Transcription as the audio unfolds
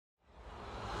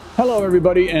Hello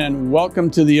everybody and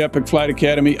welcome to the Epic Flight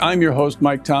Academy. I'm your host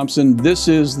Mike Thompson. This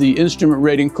is the instrument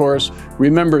rating course.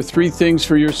 Remember 3 things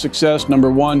for your success. Number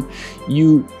 1,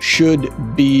 you should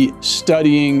be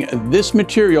studying this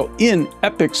material in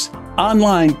Epic's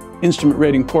online instrument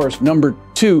rating course. Number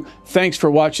 2, thanks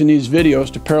for watching these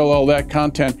videos to parallel that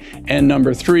content. And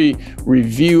number 3,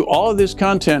 review all of this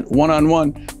content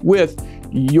one-on-one with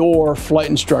your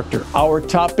flight instructor. Our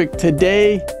topic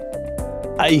today,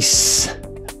 ice.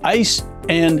 Ice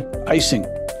and icing.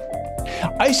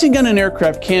 Icing on an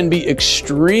aircraft can be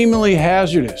extremely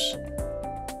hazardous.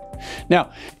 Now,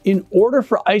 in order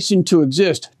for icing to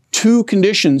exist, 2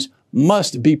 conditions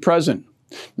must be present.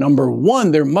 Number 1,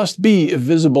 there must be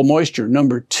visible moisture.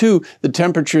 Number 2, the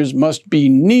temperatures must be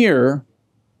near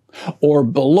or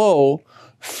below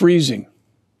freezing.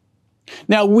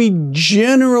 Now, we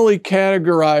generally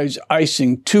categorize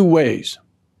icing 2 ways.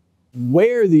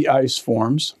 Where the ice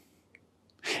forms,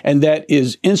 and that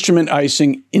is instrument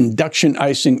icing, induction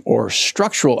icing, or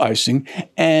structural icing.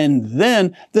 And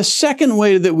then the second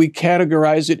way that we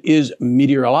categorize it is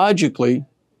meteorologically,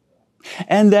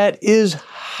 and that is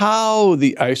how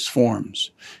the ice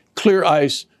forms: clear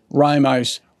ice, rime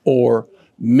ice, or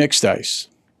mixed ice.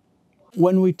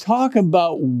 When we talk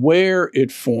about where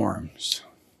it forms,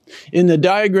 in the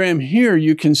diagram here,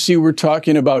 you can see we're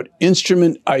talking about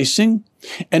instrument icing,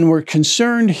 and we're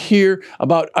concerned here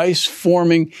about ice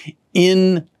forming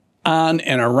in, on,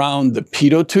 and around the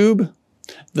pitot tube,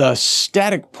 the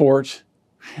static port,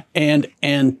 and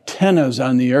antennas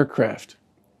on the aircraft.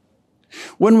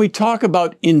 When we talk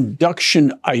about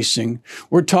induction icing,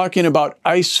 we're talking about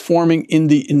ice forming in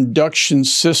the induction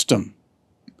system.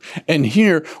 And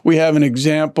here we have an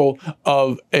example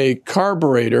of a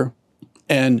carburetor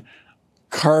and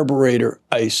carburetor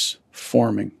ice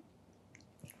forming.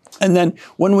 And then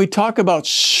when we talk about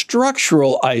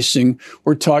structural icing,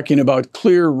 we're talking about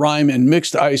clear, rime, and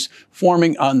mixed ice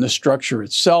forming on the structure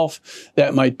itself.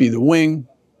 That might be the wing,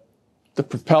 the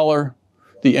propeller,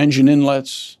 the engine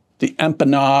inlets, the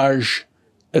empennage,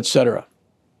 etc.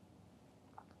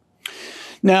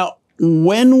 Now,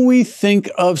 when we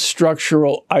think of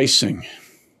structural icing,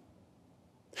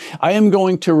 I am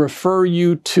going to refer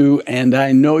you to, and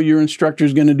I know your instructor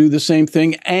is going to do the same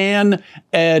thing, an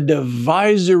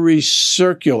advisory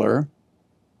circular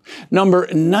number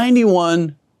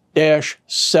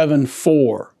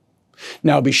 91-74.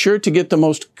 Now be sure to get the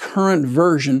most current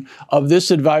version of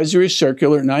this advisory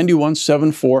circular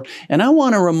 9174, and I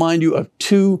want to remind you of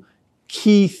 2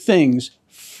 key things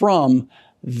from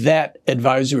that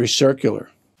advisory circular.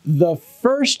 The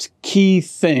first key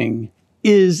thing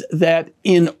is that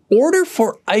in order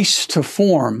for ice to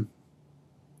form,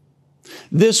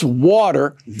 this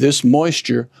water, this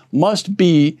moisture, must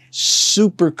be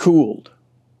supercooled.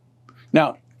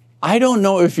 Now, I don't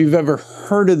know if you've ever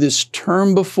heard of this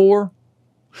term before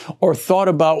or thought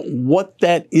about what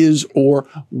that is or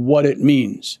what it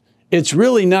means. It's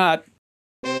really not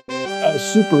a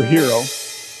superhero.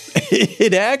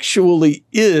 It actually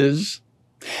is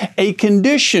a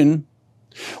condition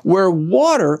where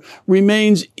water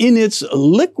remains in its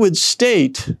liquid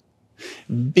state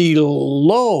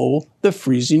below the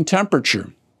freezing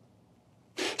temperature.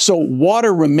 So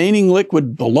water remaining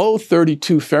liquid below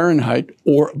 32 Fahrenheit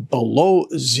or below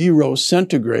 0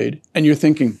 centigrade, and you're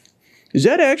thinking, is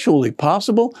that actually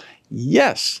possible?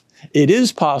 Yes, it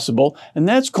is possible, and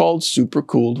that's called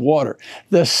supercooled water.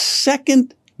 The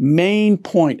second main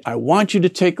point I want you to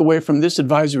take away from this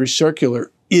advisory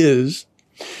circular is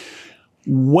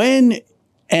when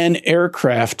an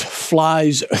aircraft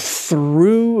flies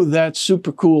through that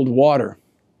supercooled water,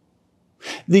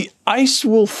 the ice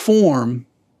will form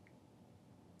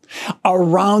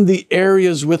around the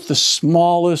areas with the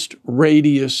smallest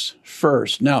radius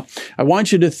first. Now, I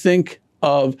want you to think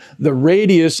of the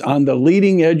radius on the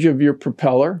leading edge of your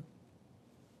propeller,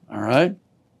 all right?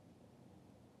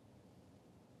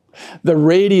 The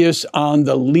radius on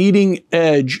the leading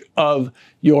edge of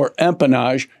your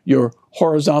empennage, your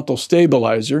horizontal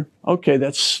stabilizer. Okay,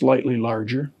 that's slightly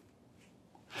larger.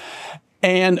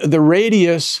 And the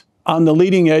radius on the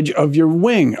leading edge of your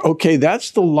wing. Okay,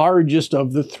 that's the largest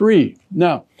of the 3.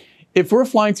 Now, if we're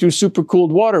flying through supercooled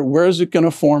water, where is it going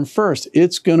to form first?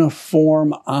 It's going to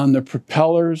form on the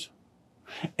propellers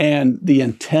and the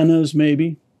antennas,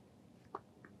 maybe.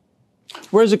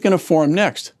 Where is it going to form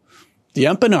next? The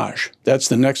empennage. That's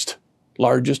the next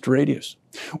largest radius.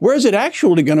 Where is it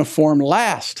actually going to form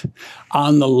last?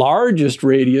 On the largest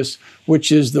radius, which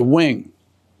is the wing.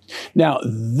 Now,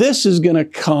 this is going to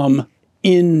come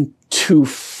into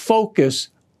focus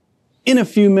in a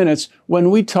few minutes when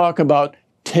we talk about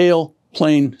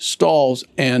tailplane stalls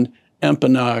and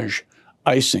empennage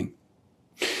icing.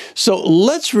 So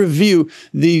let's review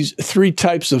these three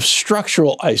types of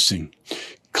structural icing.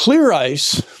 Clear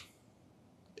ice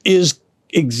is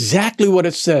exactly what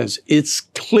it says. It's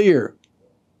clear,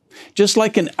 just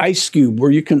like an ice cube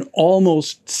where you can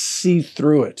almost see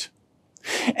through it.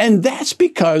 And that's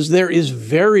because there is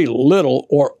very little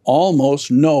or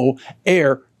almost no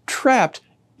air trapped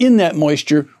in that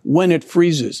moisture when it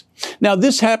freezes. Now,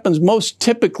 this happens most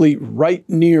typically right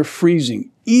near freezing,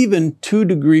 even 2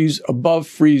 degrees above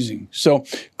freezing. So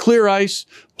clear ice,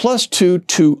 +2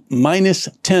 to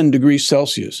 -10 degrees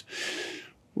Celsius.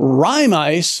 Rime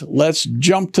ice, let's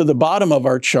jump to the bottom of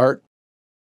our chart,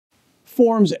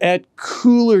 forms at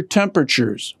cooler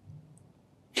temperatures,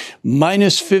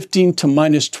 -15 to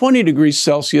 -20 degrees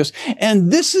Celsius.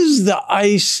 And this is the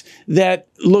ice that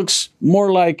looks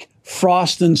more like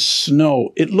frost and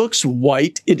snow. It looks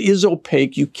white. It is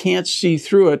opaque. You can't see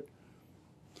through it.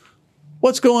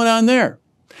 What's going on there?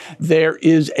 There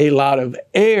is a lot of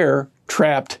air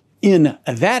trapped in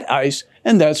that ice,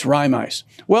 and that's rime ice.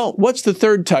 Well, what's the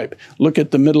third type? Look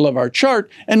at the middle of our chart,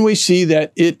 and we see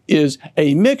that it is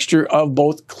a mixture of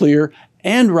both clear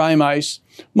and rime ice,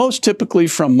 most typically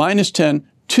from -10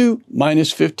 to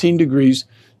 -15 degrees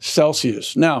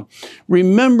Celsius. Now,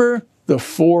 remember the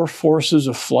 4 forces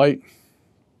of flight: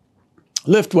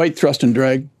 lift, weight, thrust, and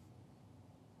drag.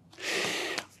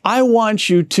 I want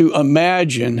you to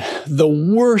imagine the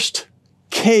worst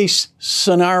case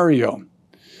scenario.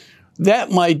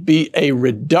 That might be a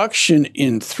reduction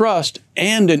in thrust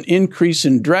and an increase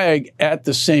in drag at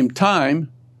the same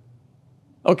time.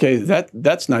 Okay,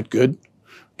 that's not good.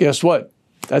 Guess what?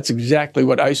 That's exactly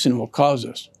what icing will cause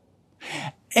us.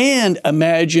 And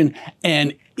imagine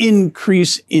an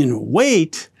increase in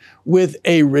weight with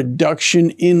a reduction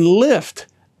in lift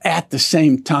at the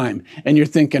same time. And you're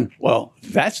thinking, well,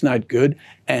 that's not good.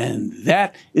 And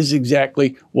that is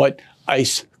exactly what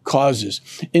ice causes.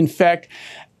 In fact,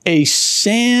 a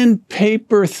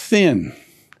sandpaper thin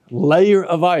layer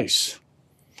of ice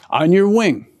on your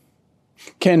wing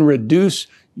can reduce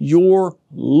your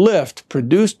lift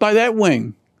produced by that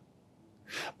wing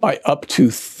by up to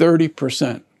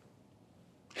 30%,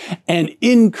 and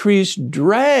increase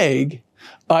drag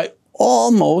by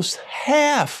almost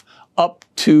half, up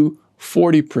to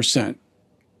 40%.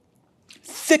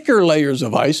 Thicker layers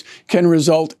of ice can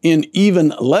result in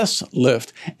even less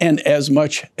lift and as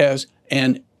much as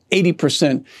an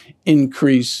 80%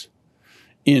 increase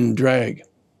in drag.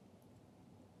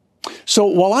 So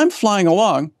while I'm flying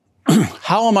along,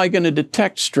 how am I going to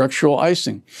detect structural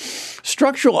icing?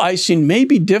 Structural icing may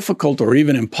be difficult or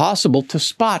even impossible to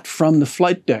spot from the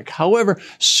flight deck. However,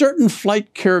 certain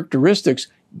flight characteristics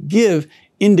give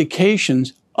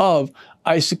indications of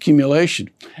ice accumulation.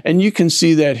 And you can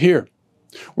see that here.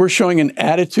 We're showing an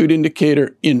attitude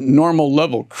indicator in normal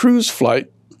level cruise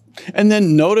flight. And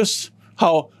then notice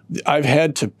how I've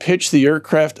had to pitch the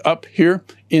aircraft up here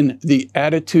in the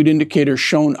attitude indicator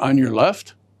shown on your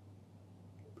left.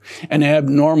 An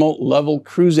abnormal level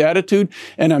cruise attitude.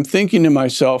 And I'm thinking to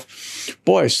myself,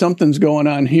 boy, something's going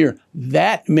on here.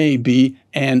 That may be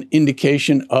an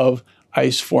indication of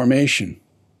ice formation.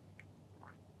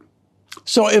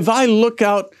 So if I look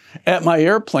out at my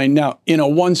airplane now in a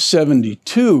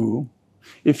 172,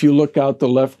 if you look out the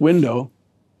left window,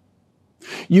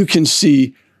 you can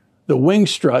see the wing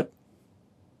strut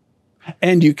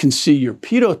and you can see your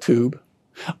pitot tube.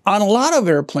 On a lot of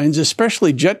airplanes,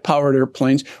 especially jet-powered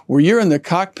airplanes, where you're in the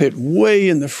cockpit way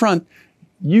in the front,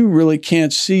 you really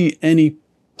can't see any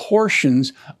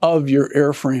portions of your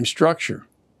airframe structure.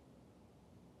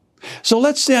 So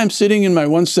let's say I'm sitting in my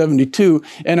 172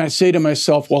 and I say to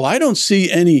myself, well, I don't see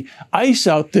any ice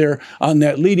out there on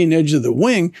that leading edge of the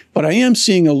wing, but I am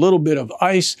seeing a little bit of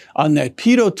ice on that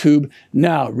pitot tube.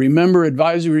 Now, remember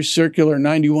Advisory Circular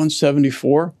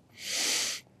 9174?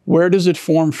 Where does it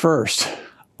form first?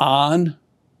 On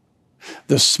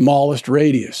the smallest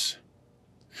radius.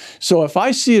 So if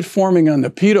I see it forming on the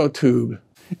pitot tube,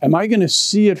 am I going to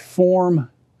see it form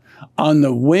on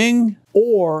the wing,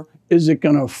 or is it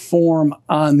going to form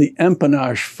on the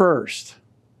empennage first?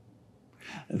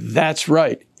 That's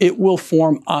right. It will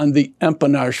form on the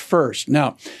empennage first.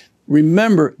 Now,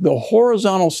 remember, the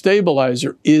horizontal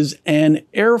stabilizer is an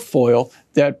airfoil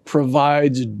that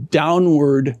provides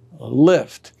downward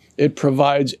lift. It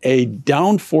provides a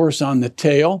downforce on the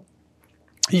tail.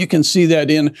 You can see that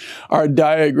in our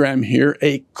diagram here,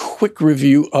 a quick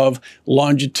review of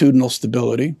longitudinal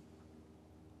stability.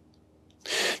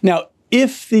 Now,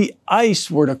 if the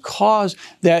ice were to cause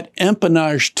that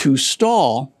empennage to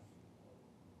stall,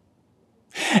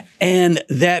 and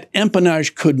that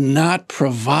empennage could not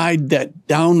provide that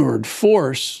downward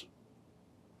force,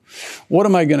 what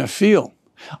am I going to feel?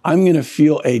 I'm going to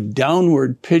feel a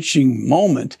downward pitching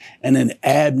moment and an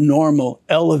abnormal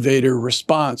elevator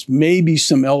response, maybe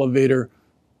some elevator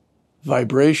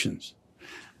vibrations.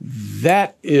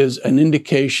 That is an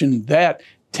indication that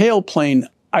tailplane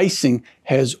icing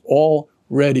has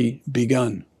already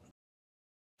begun.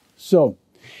 So,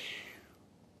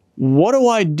 what do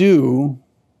I do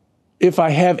if I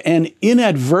have an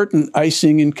inadvertent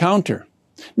icing encounter?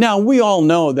 Now, we all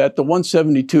know that the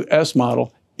 172S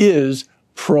model is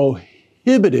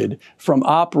prohibited from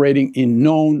operating in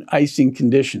known icing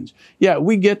conditions. Yeah,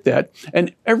 we get that.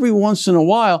 And every once in a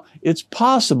while, it's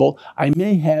possible I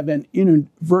may have an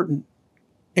inadvertent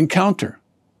encounter.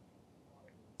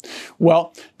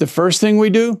 Well, the first thing we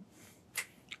do,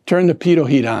 turn the pitot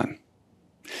heat on.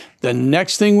 The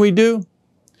next thing we do,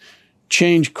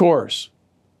 change course.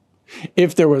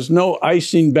 If there was no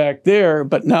icing back there,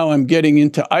 but now I'm getting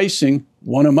into icing,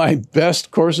 one of my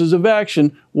best courses of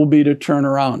action will be to turn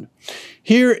around.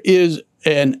 Here is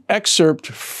an excerpt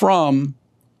from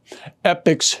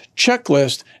Epic's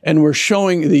checklist, and we're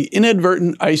showing the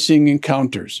inadvertent icing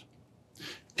encounters.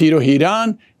 Pitot heat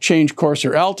on, change course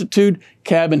or altitude,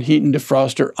 cabin heat and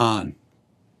defroster on.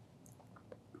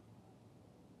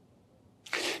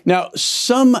 Now,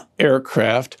 some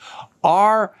aircraft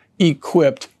are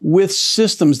equipped with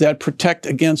systems that protect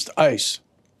against ice.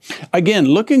 Again,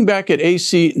 looking back at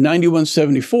AC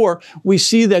 9174, we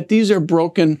see that these are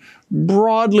broken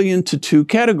broadly into two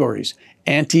categories,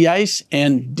 anti-ice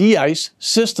and de-ice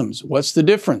systems. What's the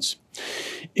difference?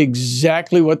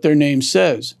 Exactly what their name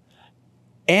says.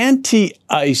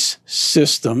 Anti-ice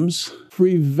systems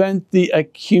prevent the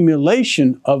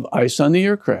accumulation of ice on the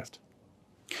aircraft.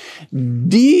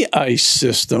 De-ice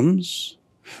systems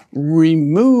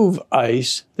remove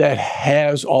ice that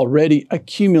has already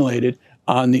accumulated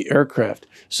on the aircraft.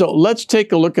 So let's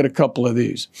take a look at a couple of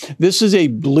these. This is a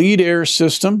bleed air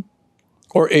system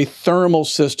or a thermal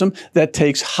system that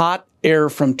takes hot air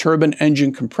from turbine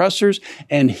engine compressors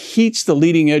and heats the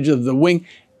leading edge of the wing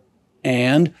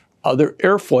and other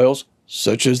airfoils,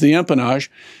 such as the empennage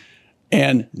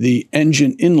and the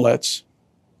engine inlets,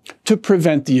 to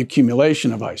prevent the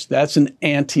accumulation of ice. That's an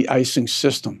anti-icing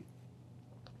system.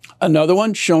 Another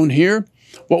one shown here,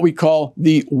 what we call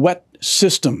the wet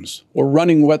systems or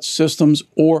running wet systems,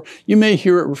 or you may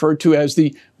hear it referred to as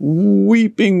the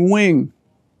weeping wing.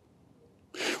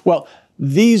 Well,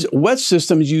 these wet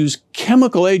systems use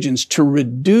chemical agents to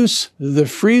reduce the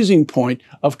freezing point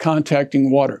of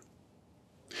contacting water.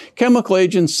 Chemical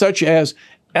agents such as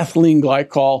ethylene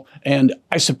glycol and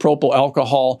isopropyl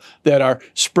alcohol that are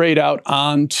sprayed out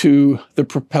onto the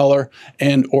propeller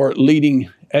and or leading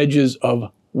edges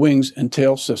of wings and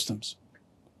tail systems.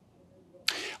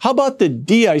 How about the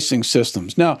de-icing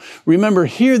systems? Now, remember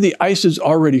here the ice is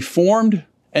already formed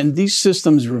and these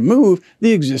systems remove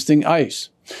the existing ice.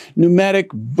 Pneumatic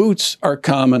boots are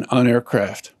common on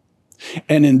aircraft.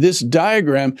 And in this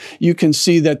diagram, you can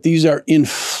see that these are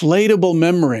inflatable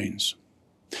membranes.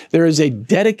 There is a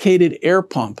dedicated air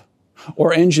pump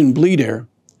or engine bleed air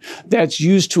that's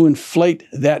used to inflate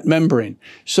that membrane.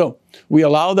 So we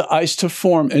allow the ice to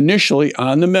form initially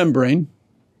on the membrane.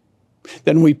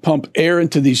 Then we pump air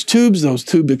into these tubes. Those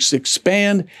tubes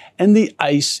expand and the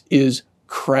ice is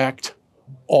cracked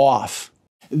off.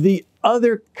 The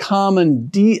other common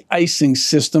de-icing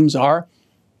systems are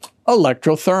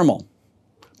electrothermal.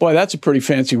 Boy, that's a pretty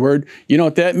fancy word. You know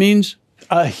what that means?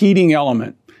 A heating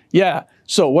element. Yeah.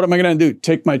 So what am I going to do?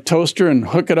 Take my toaster and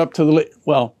hook it up to the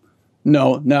well,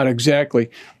 no, not exactly.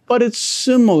 But it's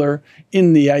similar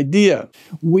in the idea.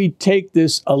 We take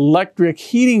this electric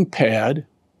heating pad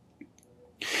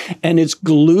and it's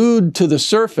glued to the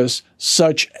surface,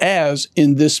 such as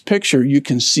in this picture, you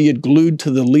can see it glued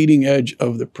to the leading edge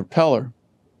of the propeller.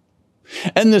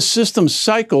 And the system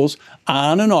cycles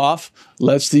on and off,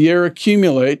 lets the air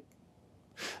accumulate.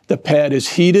 The pad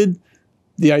is heated,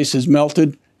 the ice is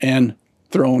melted and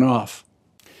thrown off.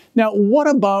 Now, what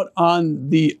about on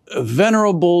the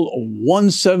venerable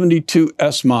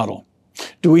 172S model?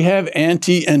 Do we have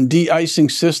anti and de-icing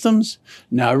systems?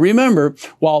 Now remember,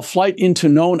 while flight into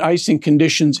known icing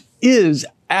conditions is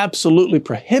absolutely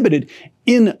prohibited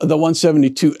in the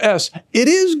 172S, it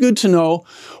is good to know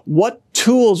what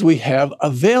tools we have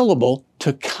available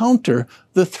to counter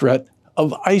the threat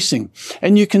of icing.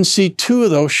 And you can see two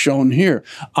of those shown here.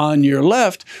 On your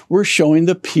left, we're showing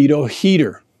the pitot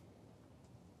heater.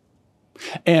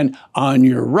 And on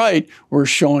your right, we're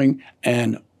showing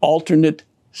an alternate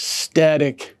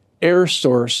static air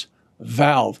source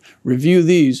valve. Review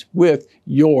these with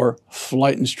your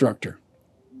flight instructor.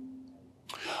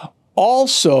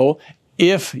 Also,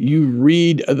 if you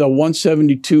read the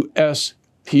 172S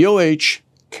POH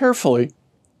carefully,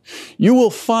 you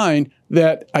will find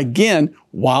that, again,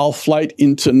 while flight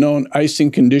into known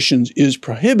icing conditions is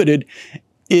prohibited,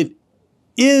 it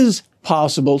is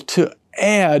possible to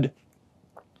add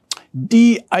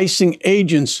de-icing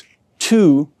agents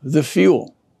to the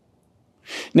fuel.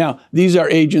 Now, these are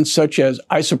agents such as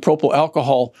isopropyl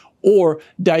alcohol or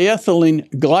diethylene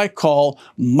glycol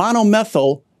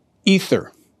monomethyl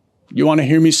ether. You want to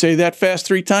hear me say that fast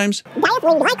 3 times?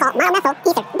 Diethylene glycol monomethyl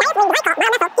ether. Diethylene glycol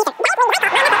monomethyl ether.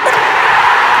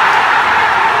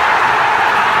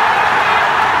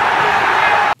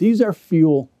 These are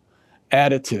fuel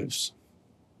additives.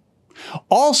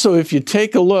 Also, if you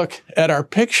take a look at our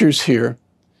pictures here,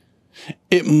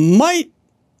 it might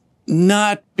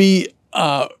not be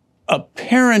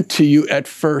apparent to you at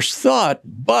first thought,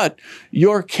 but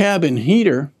your cabin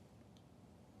heater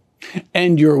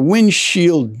and your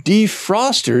windshield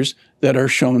defrosters that are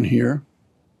shown here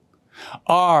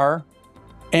are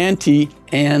anti-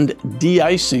 and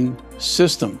de-icing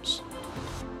systems.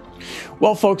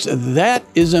 Well, folks, that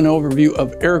is an overview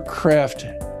of aircraft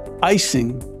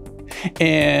icing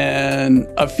and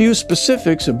a few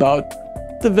specifics about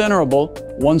the venerable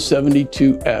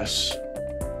 172S.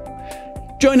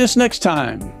 Join us next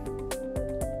time.